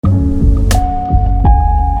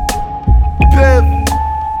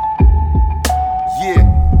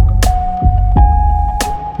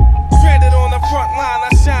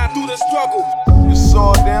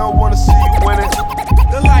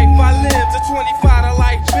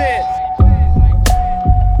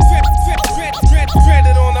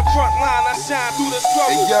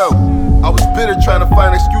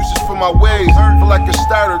excuses for my ways. Feel like a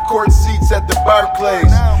starter, court seats at the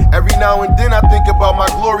Barclays. Every now and then I think about my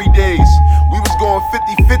glory days. We was going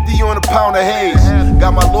 50-50 on a pound of haze.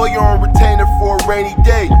 Got my lawyer on retainer for a rainy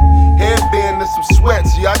day. Headband and some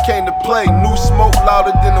sweats, yeah, I came to play. New smoke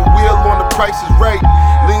louder than the wheel on The Price is Right.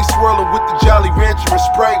 Lean swirling with the Jolly Rancher and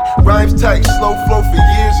Sprite. Rhymes tight, slow flow for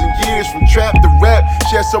years and years. From trap to rap,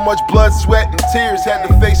 shed so much blood, sweat, and tears. Had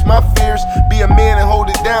to face my fears, be a man and hold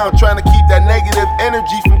it down. Trying to keep that negative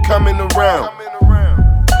energy from coming around.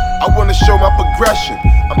 I wanna show my progression.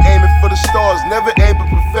 I'm aiming for the stars, never aim for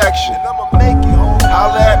perfection.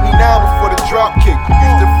 Holla at me now before the drop kick.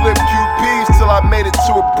 Used to flip QPs till I made it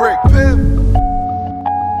to a brick.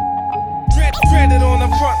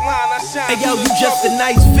 Hey yo, you just a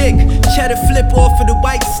nice Vic. Cheddar flip off of the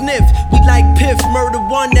white sniff. We like Piff, murder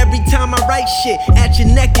one every time I write shit. At your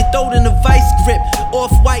neck, you throw it in a vice grip.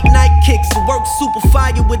 Off-white night kicks, the work super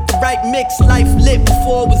fire with the right mix. Life lit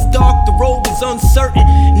before it was dark, the road was uncertain.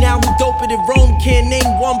 Now I'm doper than Rome, can't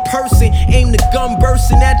name one person. Aim the gun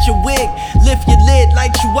bursting at your wig. Lift your lid,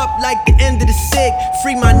 light you up like the end of the cig.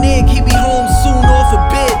 Free my nig, he be home soon off a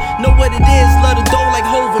bid. Know what it is, love the dough like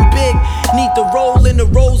Hov and Big. Need to roll in a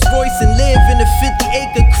Rolls Royce and live in a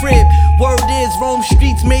 50-acre crib. Word is, Rome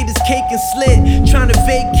streets made his cake and slid. Tryna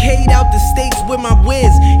vacate out the states with my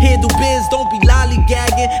whiz. Handle biz, don't be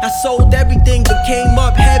lollygagging. I sold everything but came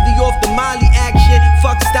up heavy off the Molly action.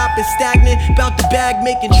 Fuck stopping stagnant, bout the bag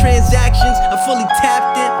making transactions. I'm fully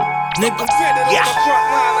tapped in, nigga. Yeah.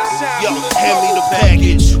 Yo, hand me the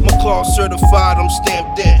package. My claw certified, I'm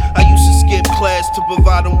stamped in. I used to skip class to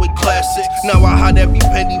provide them with classics. Now I hide every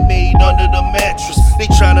penny made under the mattress. They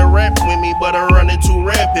tryna ramp with me, but I'm running too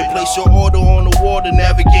rampant. Place your order on the water,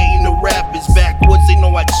 navigating the rapids. Backwoods, they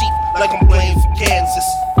know I cheat, like I'm playing for Kansas.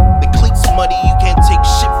 The cleats muddy, you can't take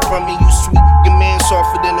shit from me. You sweet, your man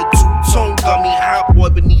softer than a two-tone gummy. Hot boy,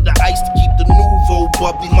 but need the ice to keep the nouveau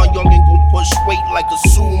bubbly. My youngin' gon' push weight like a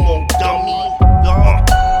sumo dummy.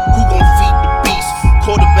 Who gon' feed the beast?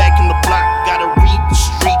 Quarterback in the block, gotta read the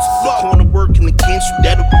streets. The corner working against you,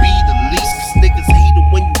 that'll be the least. Cause niggas hate it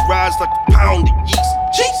when you rise like a pound of yeast.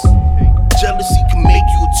 Jeez. Jealousy can make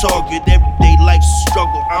you a target. Everyday life's a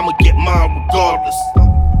struggle, I'ma get mine regardless.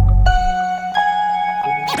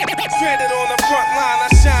 Stranded on the front line, I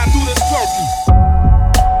shine through this purple.